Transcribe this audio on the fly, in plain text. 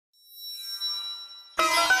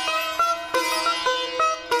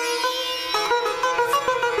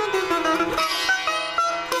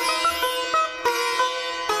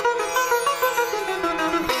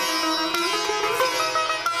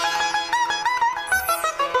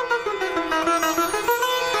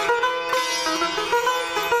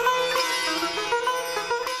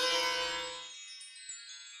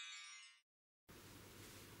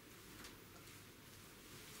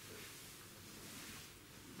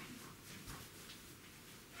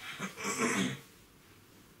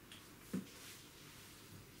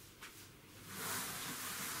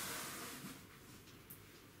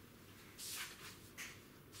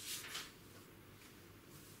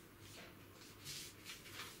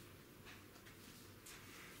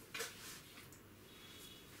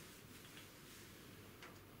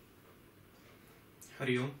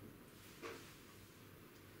Hari Om.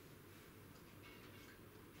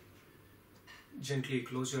 Gently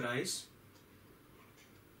close your eyes.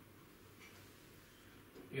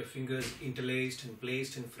 Your fingers interlaced and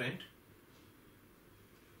placed in front.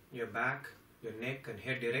 Your back, your neck and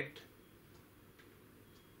head erect.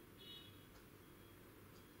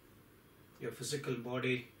 Your physical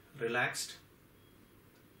body relaxed.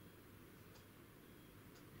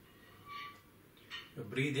 Your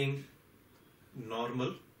breathing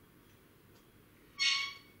normal.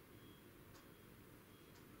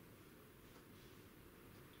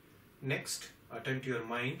 Next, attend to your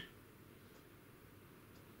mind.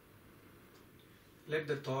 Let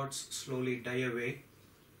the thoughts slowly die away.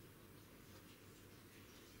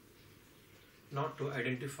 Not to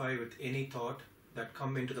identify with any thought that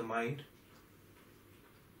come into the mind.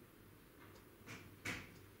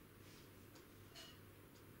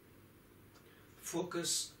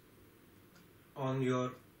 Focus on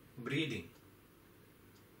your breathing.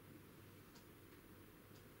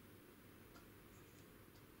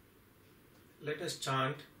 Let us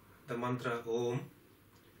chant the mantra Om,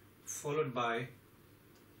 followed by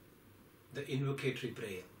the invocatory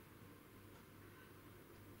prayer.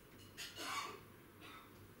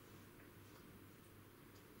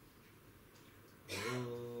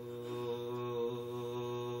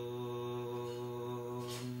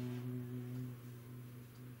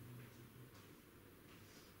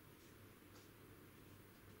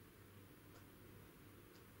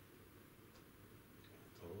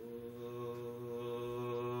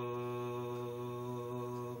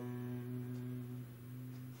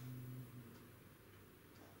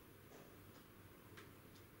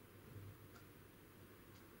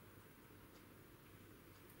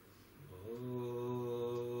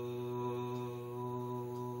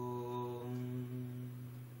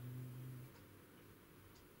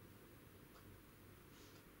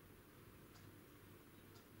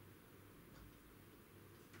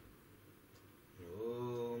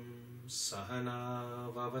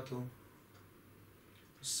 Sahana vavatu,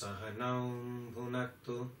 sahanau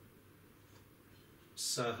bhunaktu,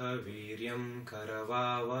 sahaviryam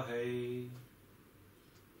karavavahai,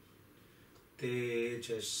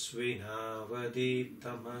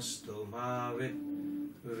 tejasvinavaditamastu mavit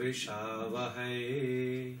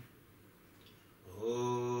vishavahai.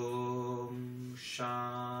 Om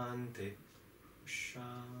Shanti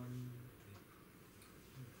Shanti.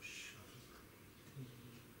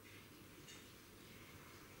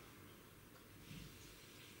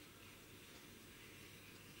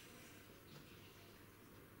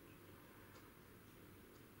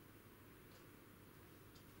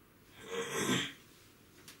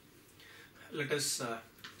 Let us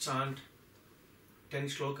chant 10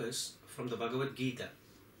 shlokas from the Bhagavad Gita,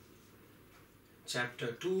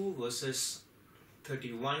 chapter 2, verses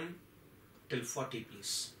 31 till 40,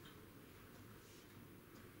 please.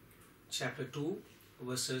 Chapter 2,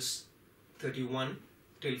 verses 31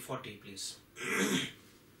 till 40, please.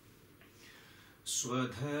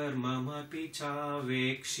 Swadharmamapi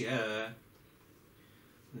chavekshya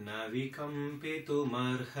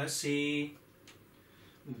navikampitumarhasi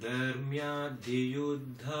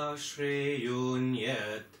Dharmyadhiyuddha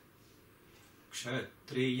shreyonyat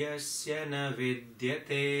kshatriyasya na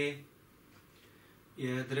vidyate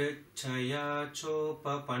yadrichaya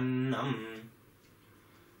chopapannam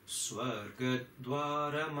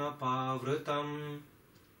swargadvaramapavritam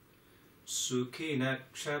sukhina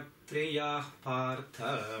kshatriyah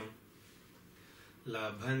partha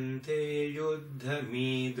labhante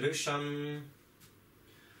yuddhamidrisham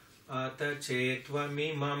Ata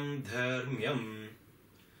chetvamimam dharmyam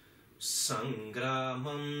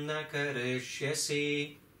sangramam na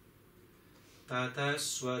karishyasi tata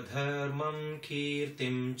swadharmam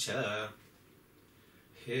kirtim cha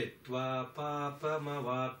hitva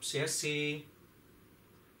papamavapsyasi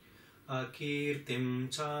akirtim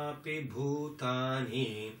chapi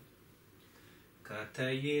bhutani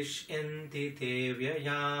katayishyanti te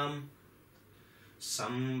vyayam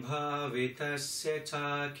Sambhavitasya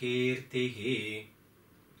cha kirtihi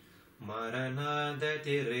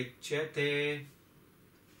maranadatirichyate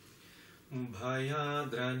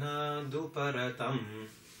bhayadranaduparatam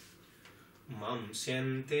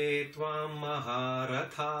mamsyante tvam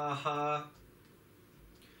maharathaha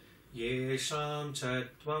yesham cha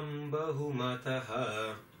tvam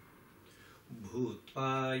bahumataha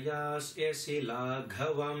bhutva yasyasi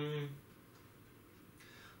laghavam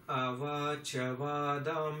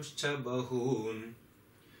avachavadamscha bahun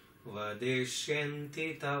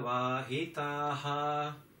vadishyanti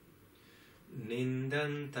tavahitaha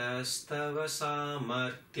nindantastava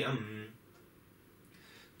samartyam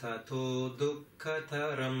tato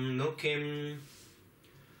dukkataram nukim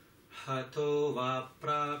hato va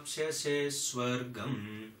prapsyase swargam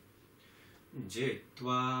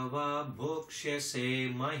jitva va bhoksyase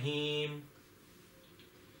mahim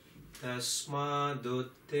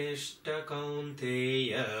tasmaduttishta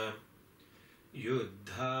kaunteya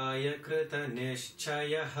yuddhaya krita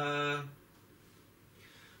nischayah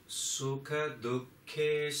sukha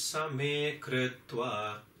dukkhe same kritva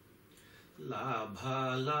labha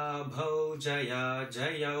labhau jaya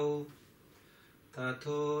jayau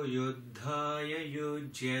tato yuddhaya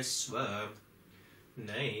yujyasva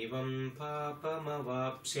naivam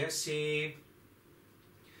papamavapsyasi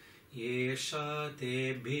yesha te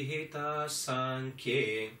bhita sankhye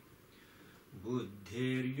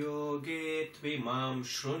buddhir yoge tvimam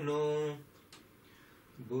shrunu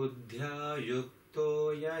buddhya yukto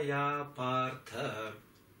yaya partha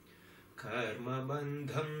karma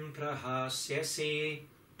bandham prahasyasi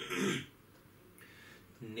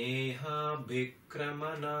neha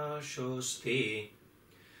bhikramana shosti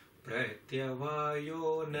pratyavayo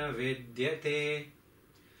na vidyate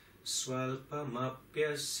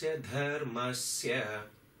swalpamapyasya dharmasya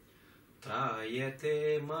trayate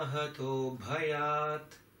mahato bhayat.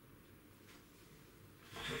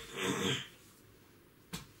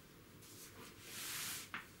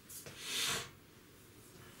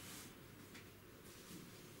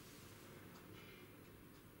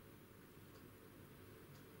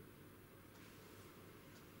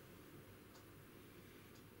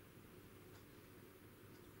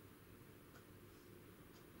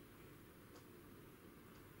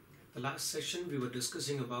 The last session we were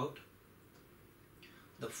discussing about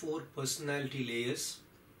the 4 personality layers.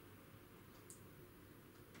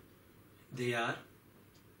 They are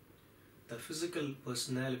the physical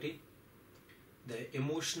personality, the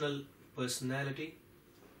emotional personality,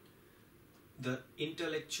 the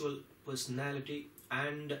intellectual personality,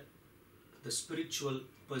 and the spiritual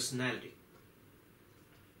personality.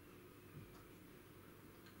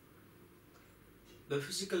 The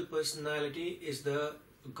physical personality is the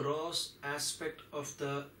gross aspect of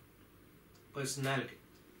the personality,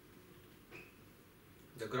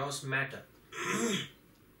 the gross matter.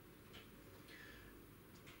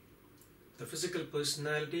 The physical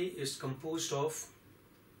personality is composed of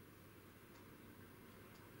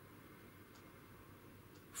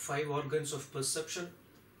 5 organs of perception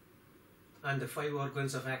and the 5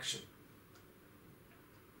 organs of action.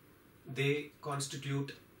 They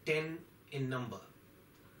constitute 10 in number.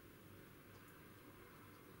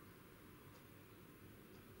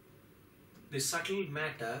 The subtle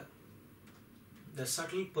matter, the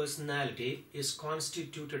subtle personality, is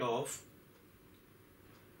constituted of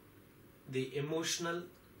the emotional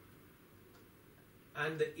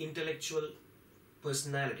and the intellectual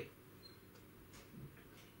personality.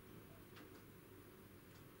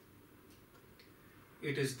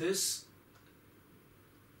 It is this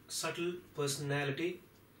subtle personality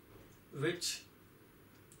which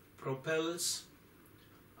propels,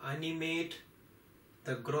 animate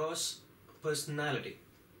the gross personality,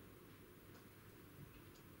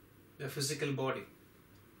 the physical body.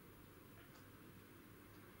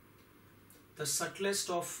 The subtlest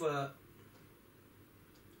of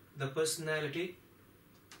the personality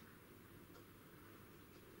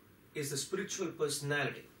is the spiritual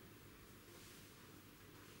personality.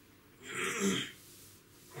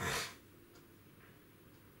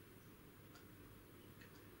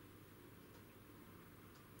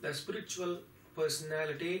 The spiritual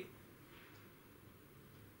personality,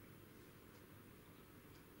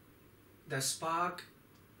 the spark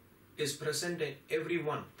is present in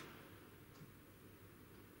everyone,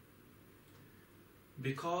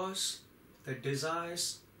 because the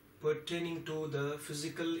desires pertaining to the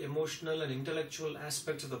physical, emotional and intellectual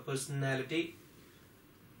aspects of the personality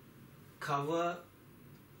cover,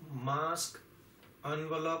 mask,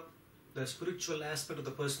 envelop the spiritual aspect of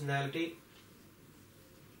the personality.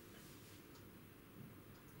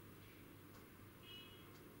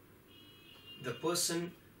 The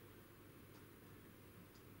person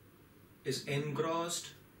is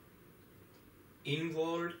engrossed,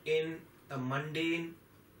 involved in the mundane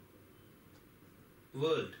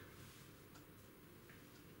world.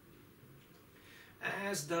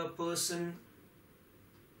 As the person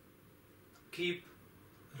keep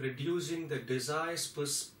reducing the desires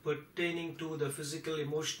pertaining to the physical,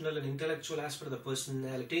 emotional and intellectual aspect of the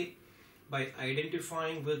personality by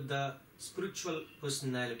identifying with the spiritual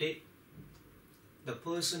personality, the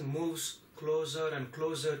person moves closer and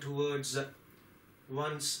closer towards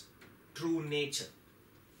one's true nature.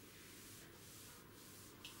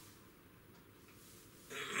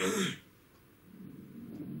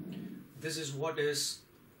 This is what is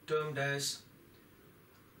termed as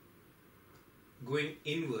going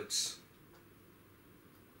inwards.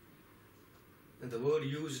 And the word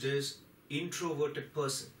used is introverted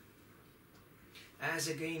person. As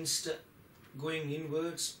against going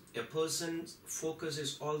inwards, a person's focus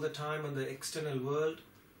is all the time on the external world.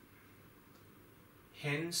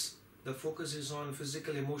 Hence, the focus is on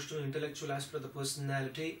physical, emotional, intellectual aspect of the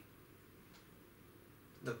personality.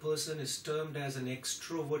 The person is termed as an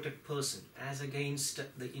extroverted person, as against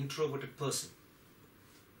the introverted person.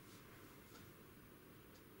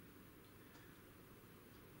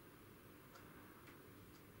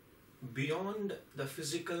 Beyond the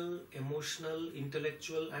physical, emotional,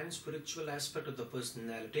 intellectual and spiritual aspect of the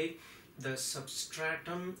personality, the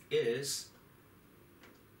substratum is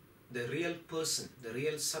the real person, the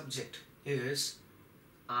real subject is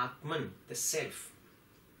Atman, the self.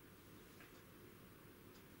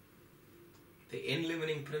 The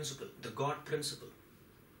enlivening principle, the God principle.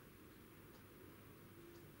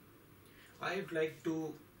 I would like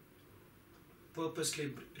to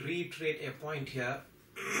purposely reiterate a point here.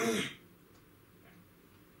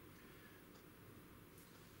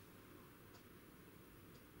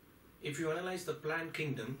 If you analyze the plant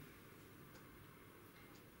kingdom,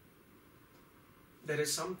 there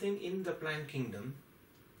is something in the plant kingdom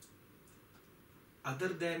other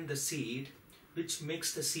than the seed which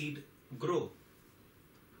makes the seed grow.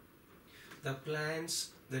 The plants,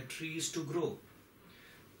 the trees to grow.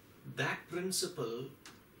 That principle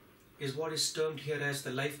is what is termed here as the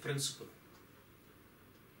life principle.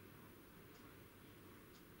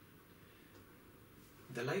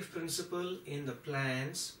 The life principle in the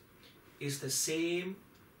plants is the same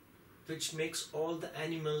which makes all the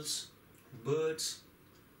animals, birds,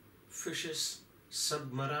 fishes,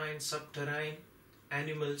 submarine, subterranean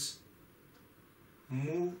animals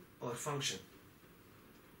move or function.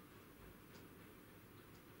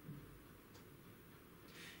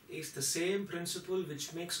 Is the same principle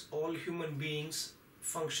which makes all human beings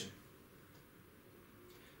function.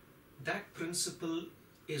 That principle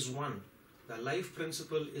is one. The life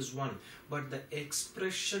principle is one. But the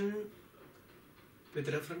expression with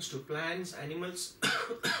reference to plants, animals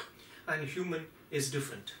and human is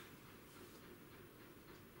different.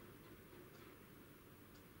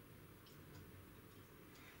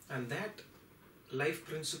 And that life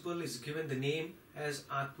principle is given the name as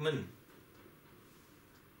Atman.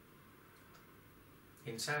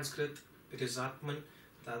 In Sanskrit, it is Atman.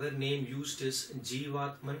 The other name used is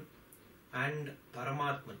Jivatman and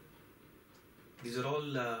Paramatman. These are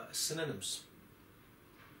all synonyms.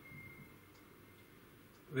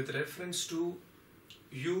 With reference to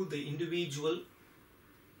you, the individual,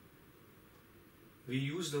 we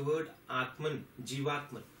use the word Atman,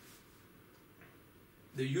 Jivatman.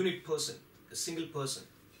 The unit person, a single person.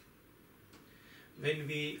 When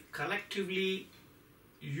we collectively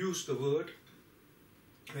use the word,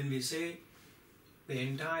 when we say the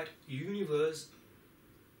entire universe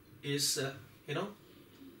is,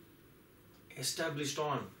 established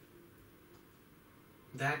on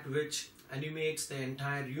that which animates the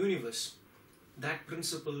entire universe, that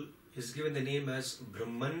principle is given the name as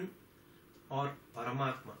Brahman or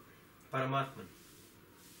Paramatman.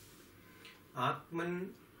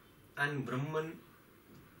 Atman and Brahman,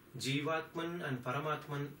 Jivatman and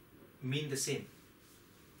Paramatman mean the same.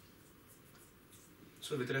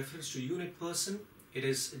 So with reference to unit person, it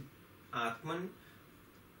is Atman.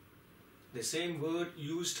 The same word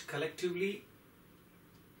used collectively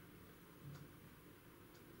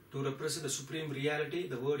to represent the supreme reality,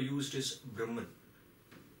 the word used is Brahman.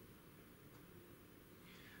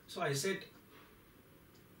 So I said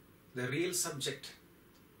the real subject.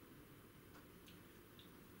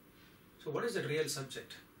 So what is the real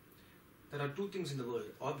subject? There are two things in the world,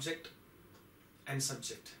 object and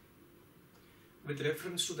subject. With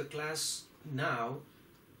reference to the class now,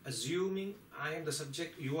 assuming I am the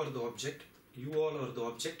subject, you are the object, you all are the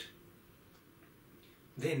object,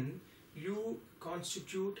 then you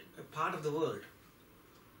constitute a part of the world.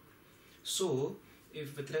 So,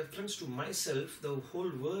 if with reference to myself, the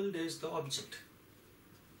whole world is the object.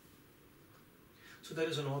 So there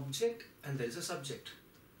is an object and there is a subject.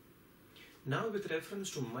 Now with reference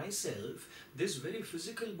to myself, this very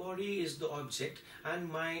physical body is the object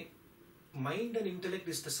and my mind and intellect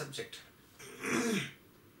is the subject.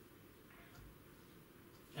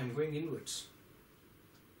 I'm going inwards,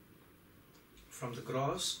 from the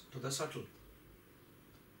gross to the subtle.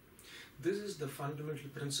 This is the fundamental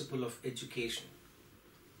principle of education.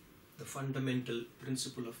 The fundamental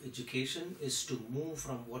principle of education is to move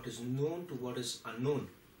from what is known to what is unknown.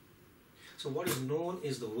 So what is known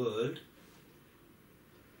is the world.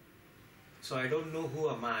 So I don't know who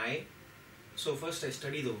am I. So first I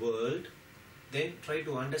study the world, then try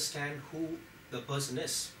to understand who the person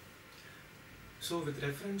is. So with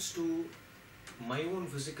reference to my own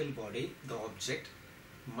physical body, the object,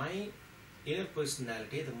 my inner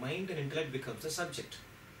personality, the mind and intellect becomes the subject.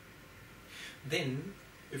 Then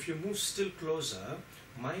if you move still closer,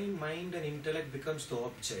 my mind and intellect becomes the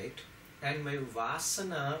object and my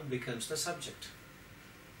vasana becomes the subject.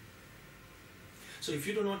 So if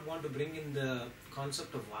you do not want to bring in the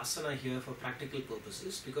concept of vasana here for practical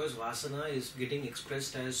purposes, because vasana is getting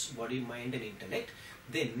expressed as body, mind and intellect,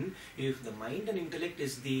 then if the mind and intellect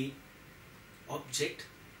is the object,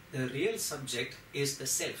 the real subject is the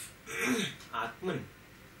self, Atman,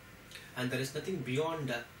 and there is nothing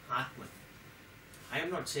beyond Atman. I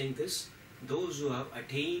am not saying this. Those who have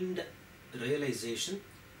attained realization,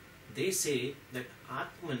 they say that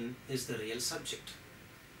Atman is the real subject.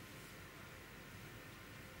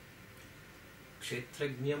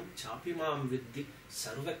 Kshetrajñam chapimam viddhi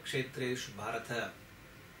sarva kshetreshu bharata.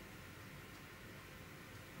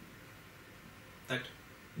 That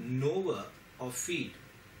knower of field,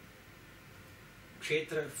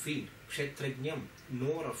 kshetra field, kshetrajñam,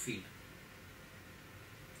 knower of field.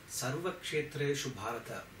 Sarva kshetreshu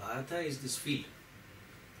bharata. Bharata is this field.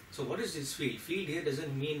 So what is this field? Field here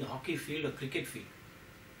doesn't mean hockey field or cricket field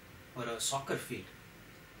or a soccer field.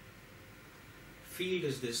 Field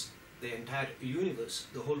is this, the entire universe,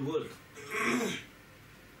 the whole world.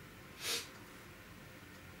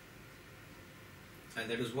 And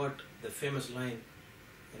that is what the famous line,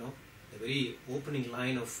 the very opening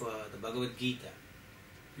line of the Bhagavad Gita,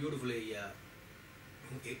 beautifully,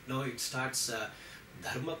 it starts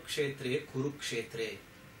Dharma Kshetre Kuru Kshetre.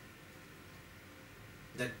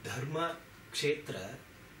 That Dharma Kshetra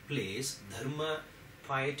place, Dharma,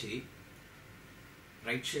 piety,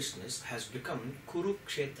 righteousness has become Kuru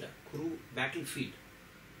Kshetra, Kuru battlefield.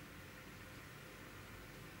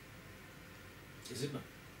 Is it not?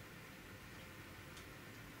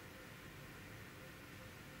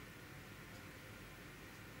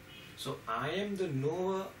 So I am the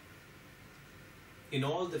knower in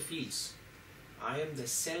all the fields. I am the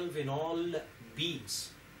self in all beings,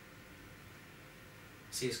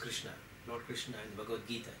 says Krishna, Lord Krishna in the Bhagavad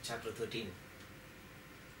Gita, chapter 13.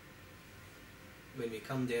 When we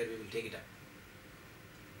come there, we will take it up.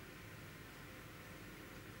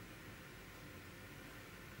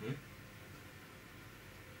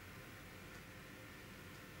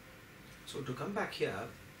 So to come back here,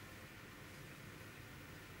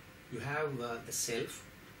 you have the self,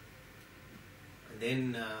 and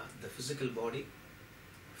then the physical body.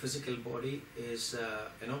 Physical body is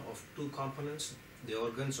of two components, the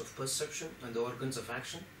organs of perception and the organs of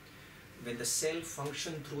action. When the self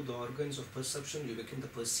functions through the organs of perception, you become the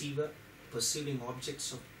perceiver, perceiving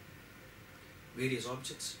objects of various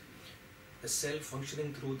objects. The self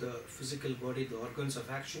functioning through the physical body, the organs of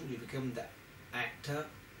action, you become the actor,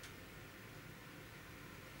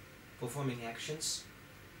 performing actions.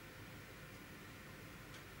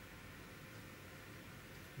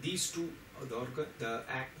 These two,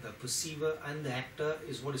 the perceiver and the actor,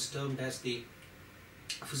 is what is termed as the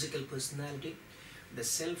physical personality. The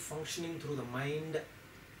self functioning through the mind,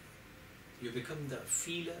 you become the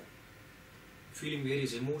feeler, feeling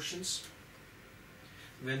various emotions.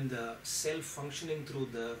 When the self functioning through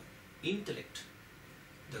the intellect,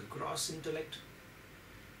 the gross intellect,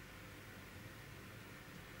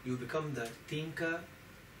 you become the thinker,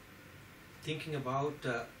 thinking about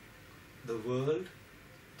the world,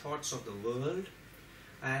 thoughts of the world.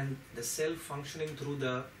 And the self functioning through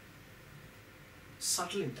the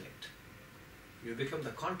subtle intellect, you become the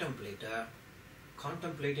contemplator,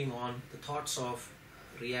 contemplating on the thoughts of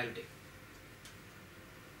reality.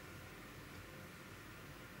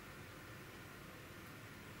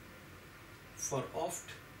 For oft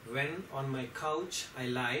when on my couch I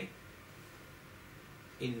lie,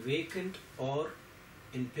 in vacant or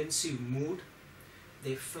in pensive mood,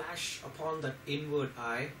 they flash upon that inward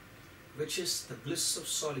eye, which is the bliss of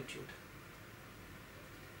solitude.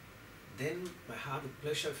 Then my heart with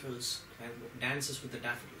pleasure fills and dances with the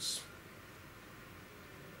daffodils.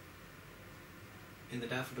 In the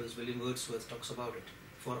Daffodils, William Wordsworth talks about it.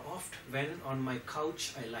 For oft when on my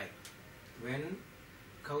couch I lie. When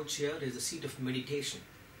couch here is the seat of meditation.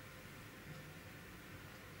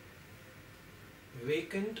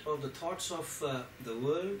 Vacant of the thoughts of the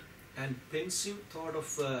world and pensive thought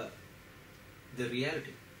of the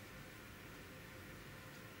reality.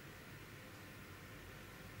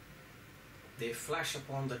 They flash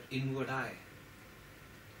upon that inward eye.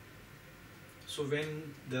 So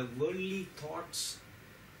when the worldly thoughts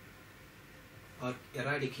are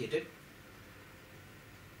eradicated,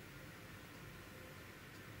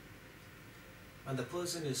 and the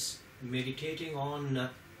person is meditating on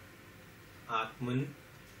Atman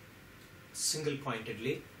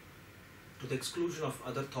single-pointedly to the exclusion of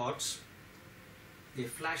other thoughts, they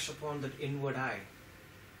flash upon that inward eye,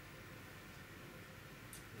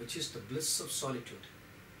 which is the bliss of solitude.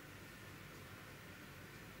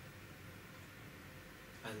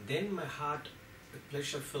 And then my heart with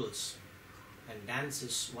pleasure fills and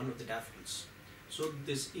dances one of the daffodils. So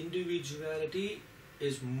this individuality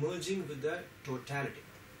is merging with the totality.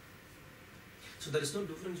 So there is no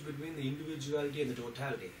difference between the individuality and the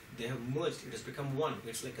totality. They have merged, it has become one.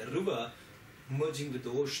 It's like a river merging with the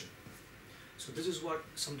ocean. So this is what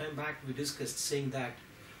sometime back we discussed, saying that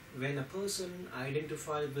when a person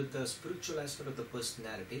identifies with the spiritual aspect of the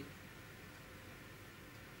personality,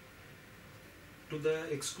 to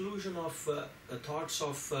the exclusion of the thoughts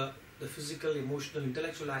of the physical, emotional,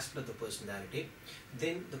 intellectual aspect of the personality,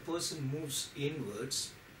 then the person moves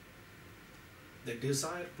inwards. The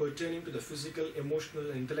desire pertaining to the physical, emotional,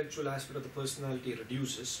 and intellectual aspect of the personality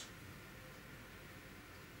reduces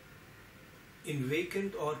in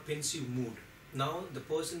vacant or pensive mood. Now the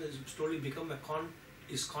person is slowly become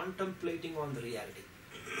is contemplating on the reality.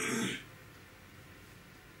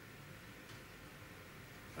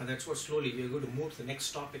 And that's what slowly we are going to move to the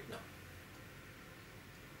next topic now.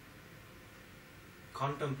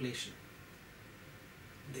 Contemplation.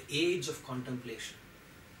 The age of contemplation.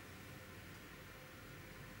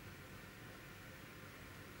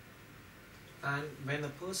 And when a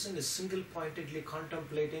person is single-pointedly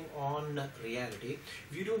contemplating on reality,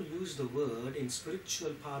 we don't use the word in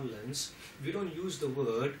spiritual parlance, we don't use the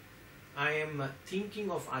word, I am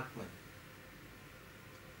thinking of Atman.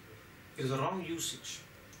 It is a wrong usage,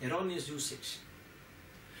 erroneous usage.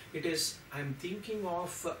 It is, I am thinking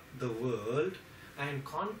of the world and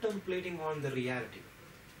contemplating on the reality.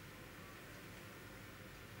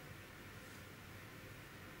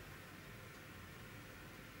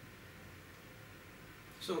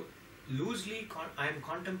 So loosely, I am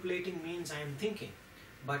contemplating means I am thinking,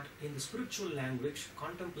 but in the spiritual language,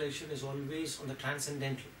 contemplation is always on the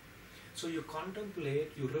transcendental. So you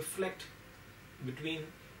contemplate, you reflect between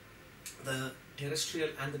the terrestrial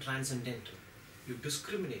and the transcendental. You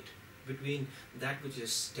discriminate between that which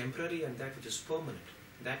is temporary and that which is permanent,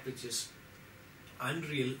 that which is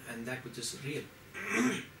unreal and that which is real.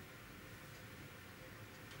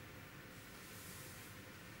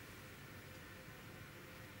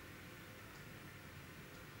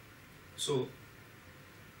 So,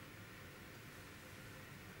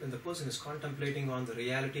 when the person is contemplating on the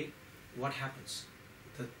reality, what happens?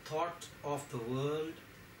 The thought of the world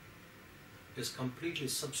is completely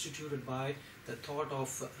substituted by the thought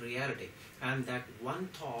of reality. And that one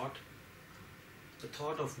thought, the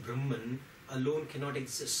thought of Brahman, alone cannot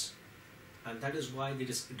exist. And that is why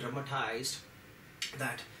it is dramatized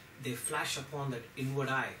that they flash upon that inward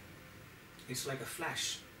eye. It's like a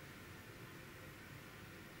flash.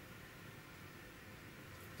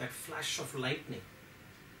 That flash of lightning,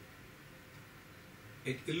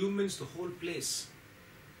 it illumines the whole place,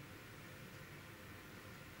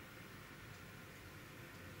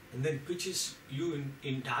 and then pitches you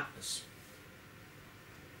in darkness.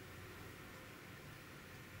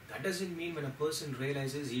 That doesn't mean when a person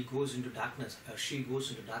realizes he goes into darkness or she goes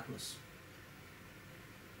into darkness,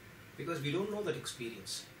 because we don't know that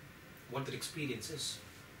experience. What that experience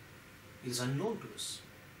is unknown to us.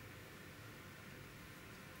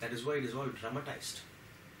 That is why it is all dramatized.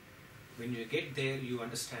 When you get there, you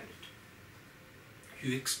understand it.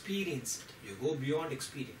 You experience it. You go beyond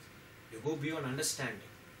experience. You go beyond understanding.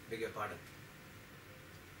 Beg your pardon.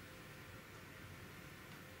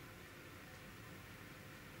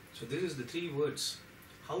 So this is the three words.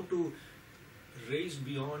 How to raise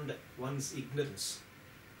beyond one's ignorance.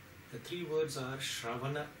 The three words are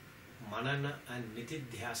Shravana, Manana and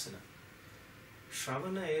Nitidhyasana.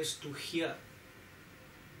 Shravana is to hear.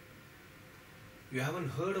 You haven't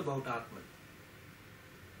heard about Atman.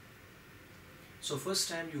 So first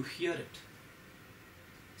time you hear it,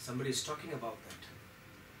 somebody is talking about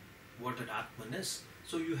that, what that Atman is.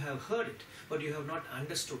 So you have heard it, but you have not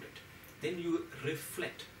understood it. Then you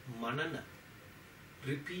reflect, manana,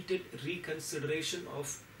 repeated reconsideration of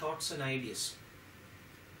thoughts and ideas.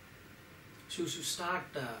 So you start,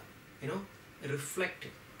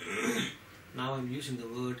 reflecting. Now I'm using the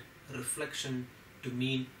word reflection to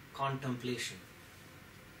mean contemplation.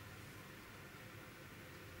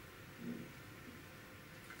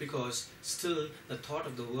 Because still the thought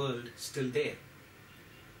of the world is still there.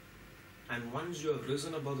 And once you have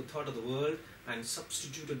risen above the thought of the world and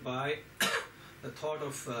substituted by the thought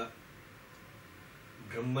of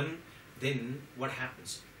Brahman, then what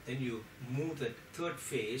happens? Then you move that third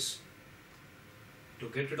phase to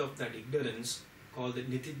get rid of that ignorance, called the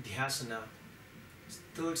nitidhyasana.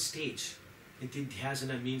 Third stage.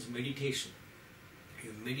 Nitidhyasana means meditation.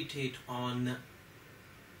 You meditate on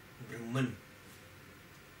Brahman.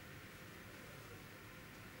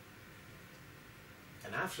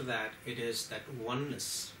 And after that, it is that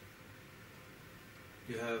oneness.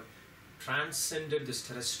 You have transcended this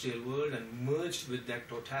terrestrial world and merged with that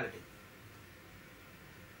totality.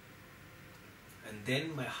 And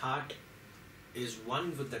then my heart is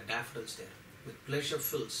one with the daffodils there, with pleasure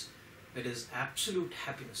fills. It is absolute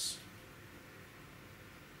happiness.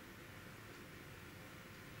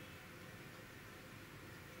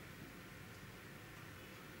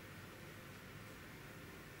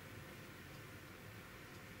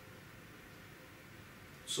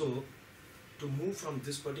 So, to move from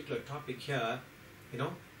this particular topic here,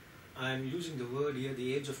 I am using the word here,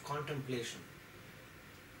 the age of contemplation.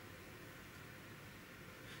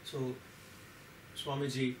 So, Swami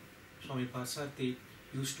Parsarthi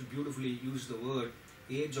used to beautifully use the word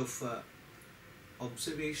age of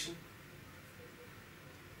observation,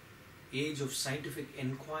 age of scientific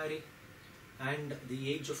inquiry, and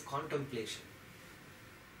the age of contemplation.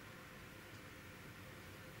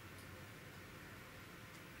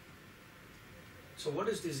 So what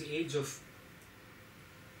is this age of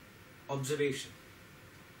observation?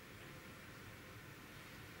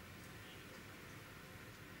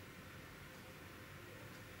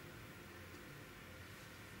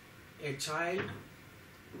 A child,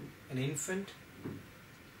 an infant,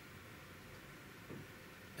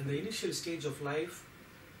 in the initial stage of life,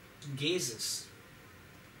 gazes.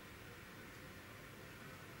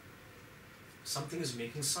 Something is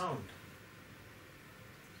making sound.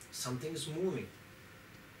 Something is moving.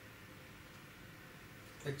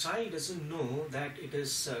 The child doesn't know that it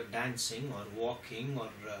is dancing or walking or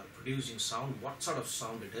producing sound, what sort of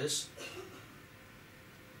sound it is.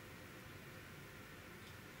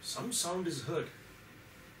 Some sound is heard.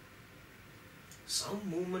 Some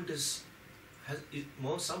movement is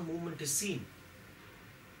seen.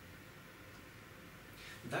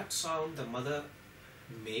 That sound the mother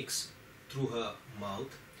makes through her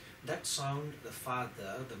mouth. That sound the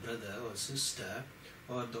father, the brother or sister,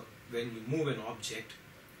 or when you move an object,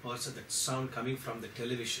 also that sound coming from the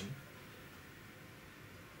television,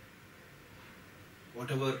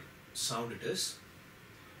 whatever sound it is,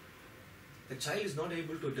 the child is not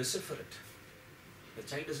able to decipher it. The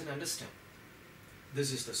child doesn't understand.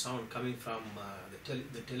 This is the sound coming from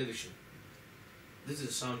the television. This is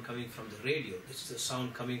the sound coming from the radio. This is the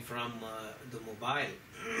sound coming from the mobile,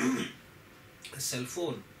 the cell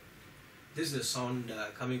phone. This is the sound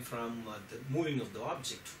coming from the moving of the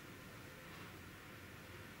object.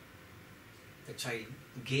 The child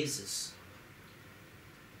gazes.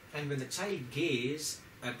 And when the child gazes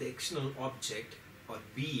at the external object or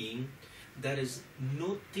being, there is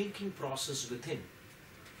no thinking process within.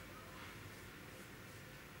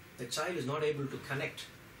 The child is not able to connect.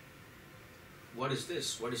 What is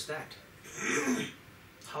this? What is that?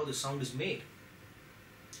 How the sound is made,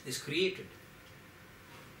 is created.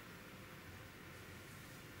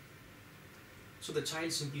 So the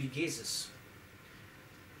child simply gazes.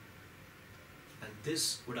 And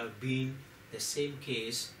this would have been the same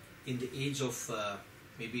case in the age of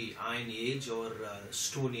maybe Iron Age or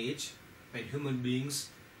Stone Age, when human beings,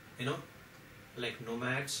 like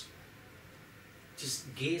nomads,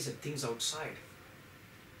 just gaze at things outside.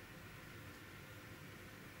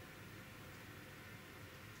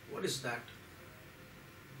 What is that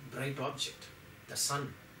bright object? The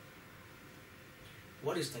sun.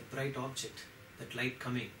 What is that bright object? That light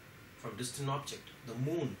coming from distant object? The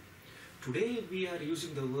moon. Today we are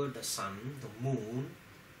using the word the sun, the moon,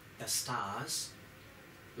 the stars,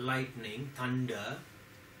 lightning, thunder,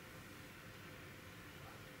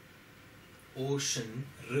 ocean,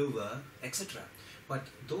 river, etc. But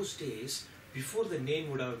those days, before the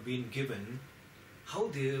name would have been given, how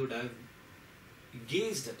they would have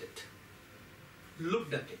gazed at it,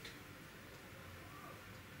 looked at it.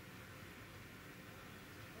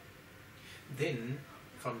 Then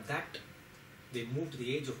from that they moved to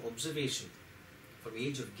the age of observation, from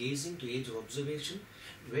age of gazing to age of observation,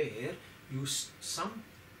 where some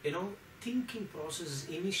thinking process is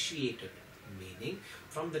initiated. Meaning,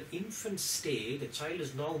 from the infant stage, the child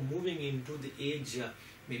is now moving into the age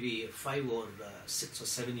maybe 5 or 6 or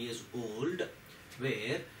 7 years old,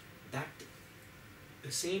 where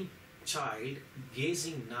the same child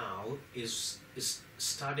gazing now is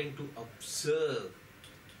starting to observe.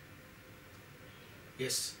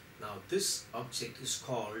 Yes, now this object is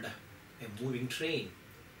called a moving train,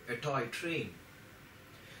 a toy train.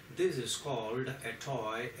 This is called a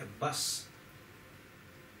toy, a bus.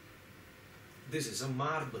 This is a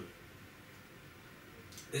marble.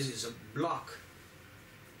 This is a block.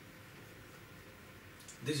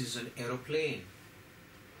 This is an aeroplane,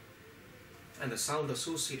 and the sound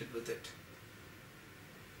associated with it.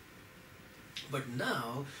 But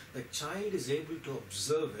now the child is able to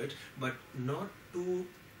observe it, but not to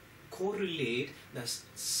correlate the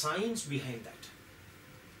science behind that.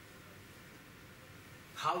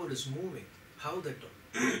 How it is moving, how that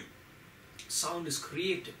sound is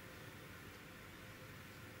created.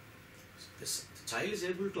 The child is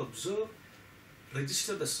able to observe,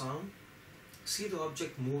 register the sound, see the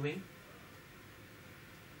object moving,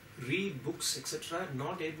 read books, etc.,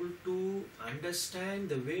 not able to understand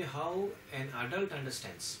the way how an adult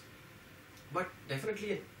understands. But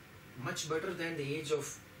definitely much better than the age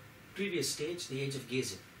of previous stage, the age of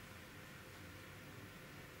gazing.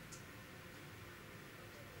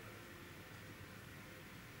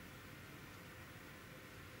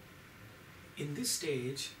 In this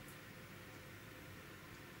stage,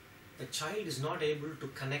 the child is not able to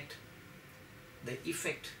connect the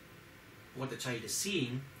effect, what the child is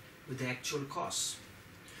seeing, with the actual cause.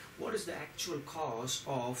 What is the actual cause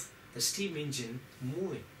of the steam engine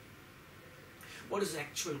moving? What is the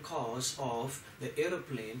actual cause of the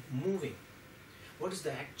aeroplane moving? What is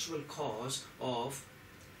the actual cause of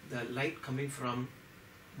the light coming from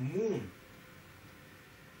moon?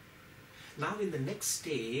 Now in the next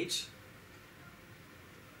stage,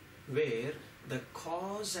 where the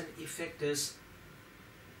cause and effect is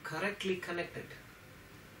correctly connected,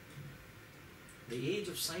 the age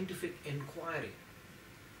of scientific inquiry.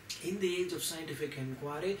 In the age of scientific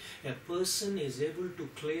inquiry, a person is able to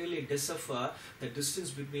clearly decipher the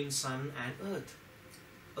distance between sun and earth,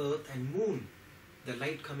 earth and moon, the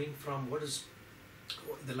light coming from what is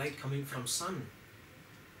the light coming from sun,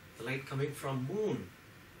 the light coming from moon.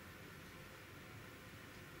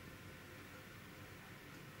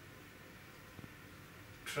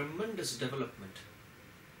 Tremendous development.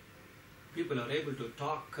 People are able to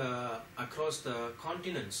talk across the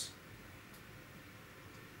continents.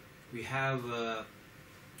 We have,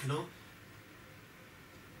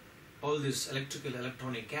 all these electrical,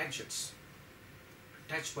 electronic gadgets,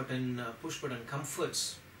 touch button, push button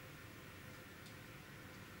comforts.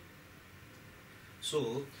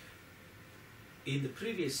 So, in the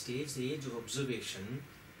previous stage, the age of observation,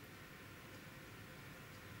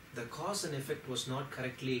 the cause and effect was not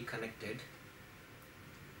correctly connected.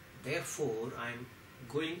 Therefore, I am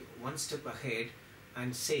going one step ahead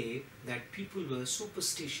and say that people were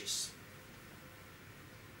superstitious.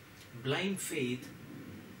 Blind faith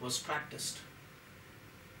was practiced.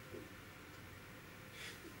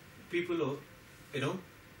 People are,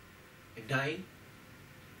 dying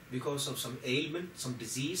because of some ailment, some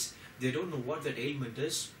disease. They don't know what that ailment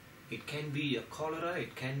is. It can be a cholera,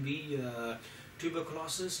 it can be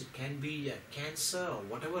tuberculosis, it can be cancer or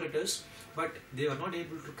whatever it is, but they are not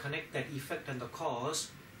able to connect that effect and the cause,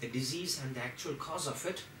 the disease and the actual cause of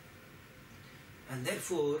it. And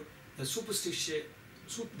therefore, the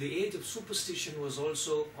age of superstition was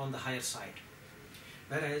also on the higher side.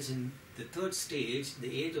 Whereas in the third stage,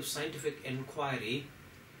 the age of scientific inquiry,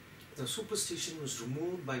 the superstition was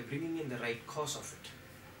removed by bringing in the right cause of it.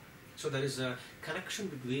 So there is a connection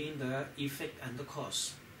between the effect and the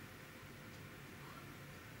cause.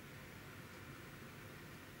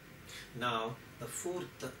 Now, the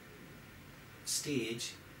fourth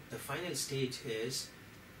stage, the final stage, is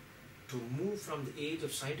to move from the age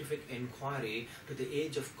of scientific inquiry to the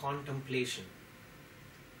age of contemplation.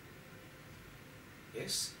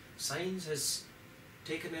 Yes, science has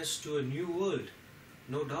taken us to a new world,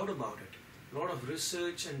 no doubt about it. A lot of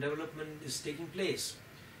research and development is taking place.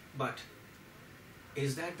 But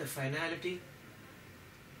is that the finality?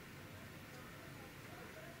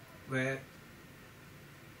 Where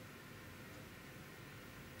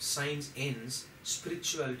science ends,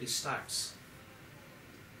 spirituality starts.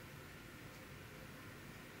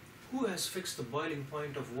 Who has fixed the boiling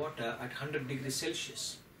point of water at 100 degrees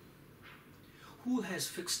Celsius? Who has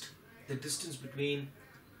fixed the distance between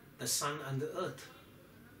the sun and the earth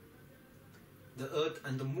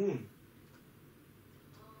and the moon?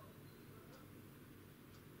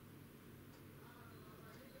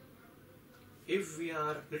 If we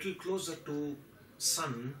are a little closer to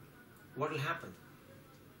sun, what will happen?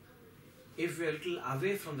 If we are a little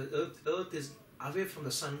away from the earth, earth is away from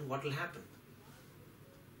the sun, what will happen?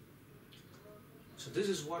 So this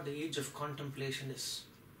is what the age of contemplation is.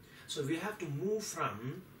 So we have to move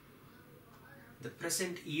from the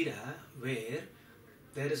present era where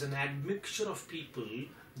there is an admixture of people,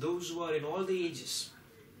 those who are in all the ages,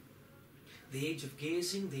 the age of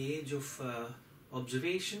gazing, the age of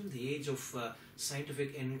observation, the age of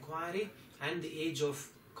scientific inquiry, and the age of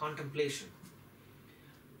contemplation.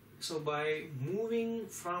 So by moving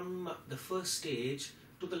from the first stage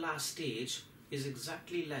to the last stage is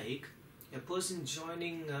exactly like a person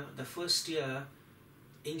joining the first year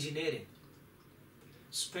engineering.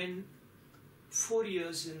 Spend 4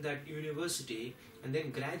 years in that university and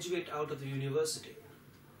then graduate out of the university.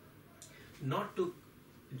 Not to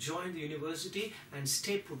join the university and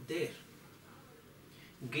stay put there.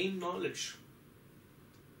 Gain knowledge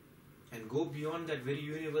and go beyond that very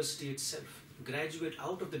university itself. Graduate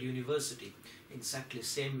out of the university. Exactly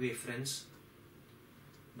same way, friends.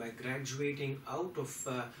 By graduating out of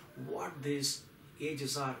what these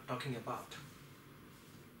ages are talking about.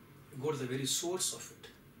 Go to the very source of it.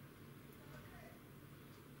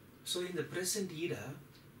 So in the present era,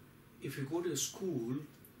 if you go to a school,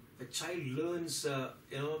 a child learns the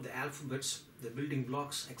alphabets, the building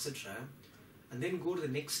blocks, etc. And then go to the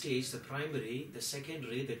next stage, the primary, the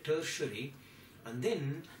secondary, the tertiary, and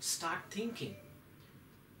then start thinking.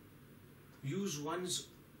 Use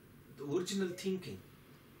the original thinking.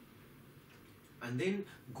 And then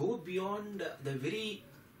go beyond the very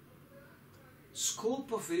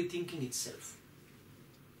scope of very thinking itself.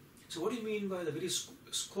 So what do you mean by the very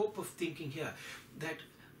scope of thinking here?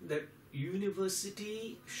 That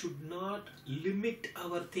university should not limit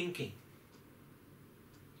our thinking.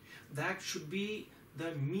 That should be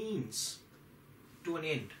the means to an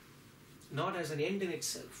end, not as an end in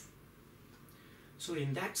itself. So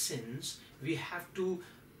in that sense, we have to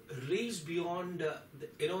raise beyond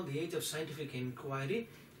the age of scientific inquiry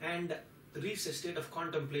and reach a state of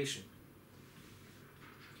contemplation.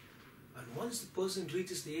 And once the person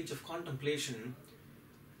reaches the age of contemplation,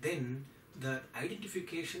 then the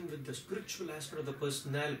identification with the spiritual aspect of the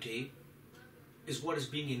personality is what is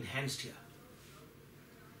being enhanced here.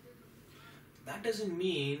 That doesn't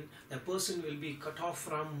mean the person will be cut off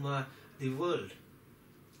from the world.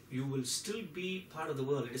 You will still be part of the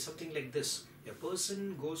world. It is something like this. A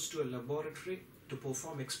person goes to a laboratory to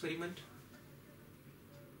perform experiment.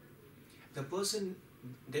 The person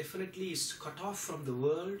definitely is cut off from the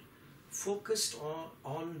world, focused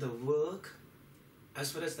on the work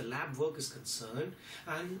as far as the lab work is concerned,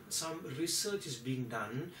 and some research is being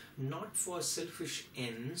done, not for selfish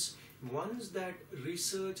ends. Once that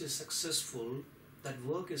research is successful, that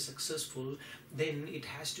work is successful, then it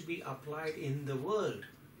has to be applied in the world.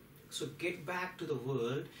 So get back to the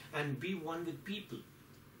world and be one with people.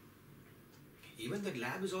 Even that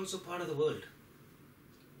lab is also part of the world.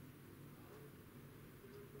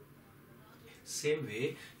 Same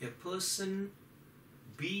way, a person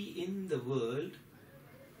be in the world,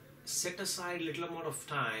 set aside little amount of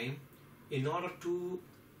time in order to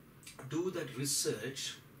do that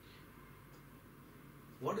research.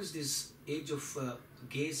 What is this age of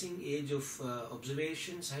gazing, age of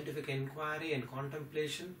observation, scientific inquiry and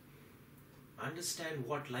contemplation? Understand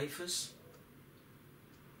what life is,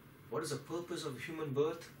 what is the purpose of human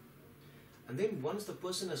birth, and then once the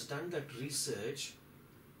person has done that research,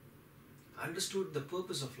 understood the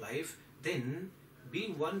purpose of life, then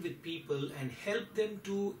be one with people and help them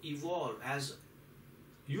to evolve as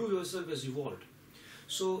you yourself has evolved.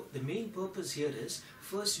 So the main purpose here is,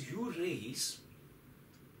 first you raise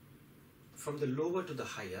from the lower to the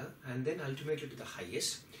higher and then ultimately to the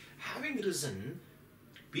highest. Having risen,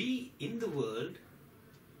 be in the world,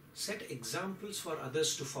 set examples for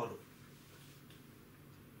others to follow.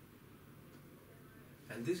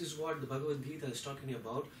 And this is what the Bhagavad Gita is talking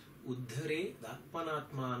about. Uddhare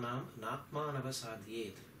datmanatmanam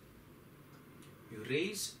natmanavasadhyet. You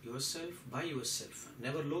raise yourself by yourself,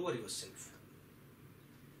 never lower yourself.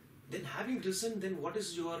 Then having risen, then what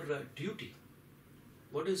is your duty?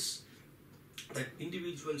 What is that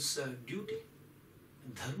individual's duty?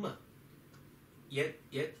 Dharma. Yat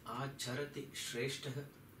yat acharati shrestha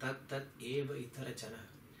tat tat eva itarachana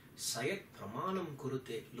sayat pramanam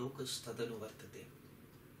kurute lokas tadanu vartate.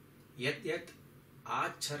 Yat yat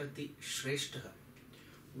acharati shrestha.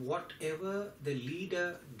 Whatever the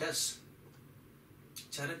leader does,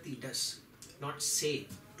 charati does, not say,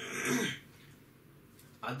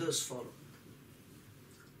 others follow.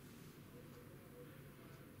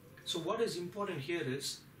 So what is important here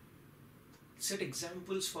is set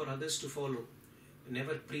examples for others to follow.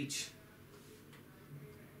 Never preach.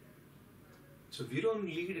 So we don't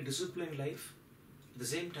lead a disciplined life. At the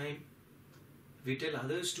same time, we tell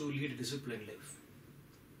others to lead a disciplined life.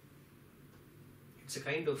 It's a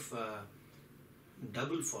kind of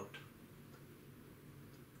double fault.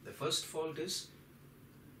 The first fault is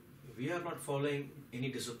we are not following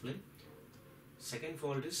any discipline. Second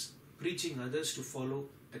fault is preaching others to follow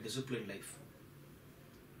a disciplined life.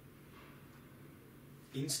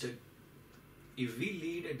 Instead, if we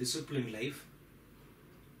lead a disciplined life,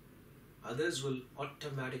 others will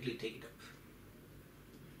automatically take it up.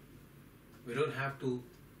 We don't have to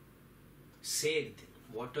say anything.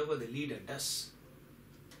 Whatever the leader does,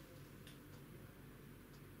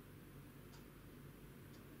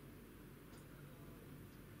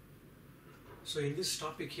 so in this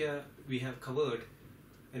topic here, we have covered,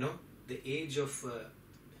 the age of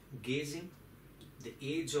gazing, the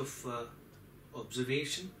age of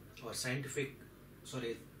observation or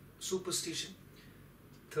superstition.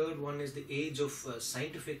 Third one is the age of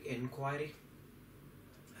scientific inquiry,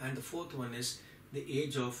 and the fourth one is the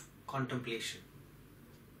age of contemplation.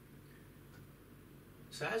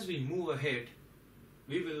 So as we move ahead,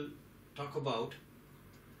 we will talk about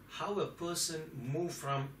how a person move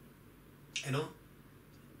from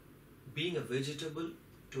being a vegetable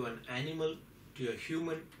to an animal to a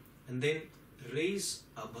human, and then raise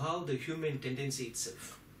above the human tendency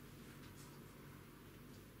itself.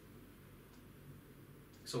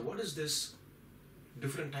 So what is this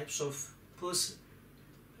different types of person?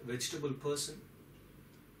 Vegetable person,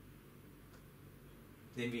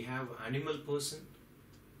 then we have animal person.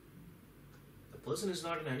 The person is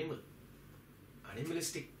not an animal.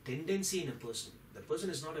 Animalistic tendency in a person. The person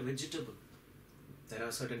is not a vegetable. There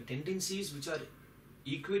are certain tendencies which are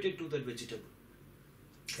equated to that vegetable,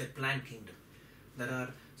 that plant kingdom. There are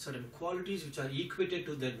certain qualities which are equated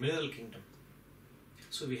to that mineral kingdom.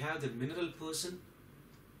 So we have the mineral person,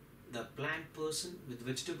 the plant person, with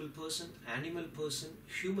vegetable person, animal person,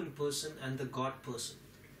 human person, and the God person.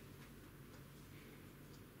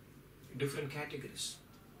 Different categories.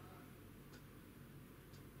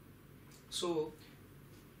 So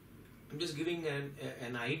I'm just giving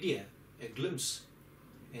an idea, a glimpse.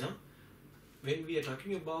 When we are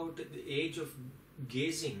talking about the age of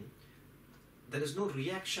gazing, there is no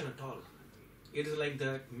reaction at all. It is like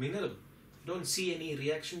the mineral. You don't see any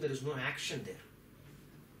reaction, there is no action there.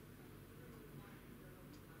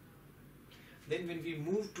 Then when we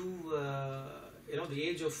move to the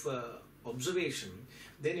age of observation,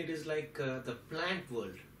 then it is like the plant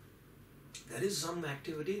world. There is some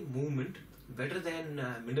activity, movement, better than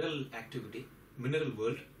mineral activity, mineral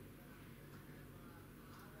world.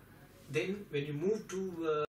 Then when you move to